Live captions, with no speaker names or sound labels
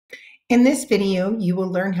In this video, you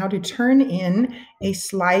will learn how to turn in a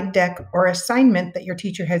slide deck or assignment that your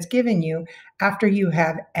teacher has given you after you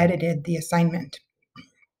have edited the assignment.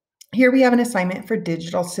 Here we have an assignment for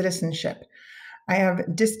digital citizenship. I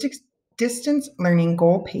have distance learning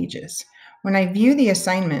goal pages. When I view the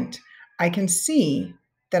assignment, I can see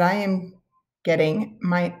that I am getting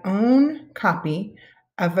my own copy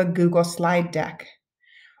of a Google slide deck.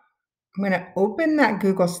 I'm going to open that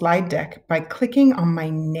Google slide deck by clicking on my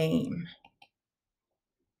name.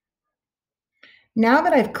 Now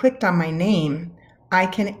that I've clicked on my name, I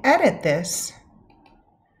can edit this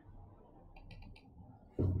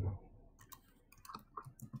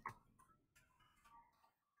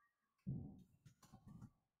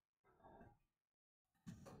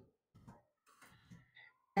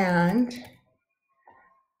and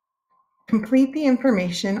complete the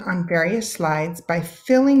information on various slides by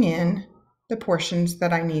filling in the portions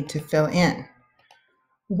that I need to fill in.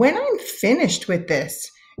 When I'm finished with this,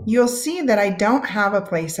 you'll see that I don't have a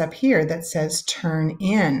place up here that says turn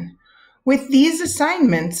in. With these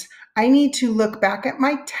assignments, I need to look back at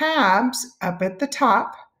my tabs up at the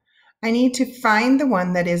top. I need to find the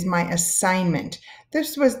one that is my assignment.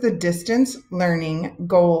 This was the distance learning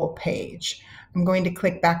goal page. I'm going to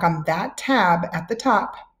click back on that tab at the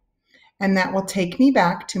top, and that will take me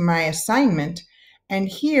back to my assignment. And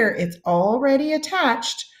here it's already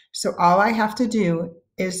attached, so all I have to do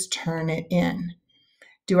is turn it in.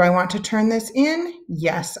 Do I want to turn this in?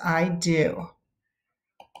 Yes, I do.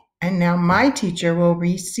 And now my teacher will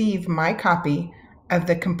receive my copy of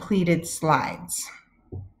the completed slides.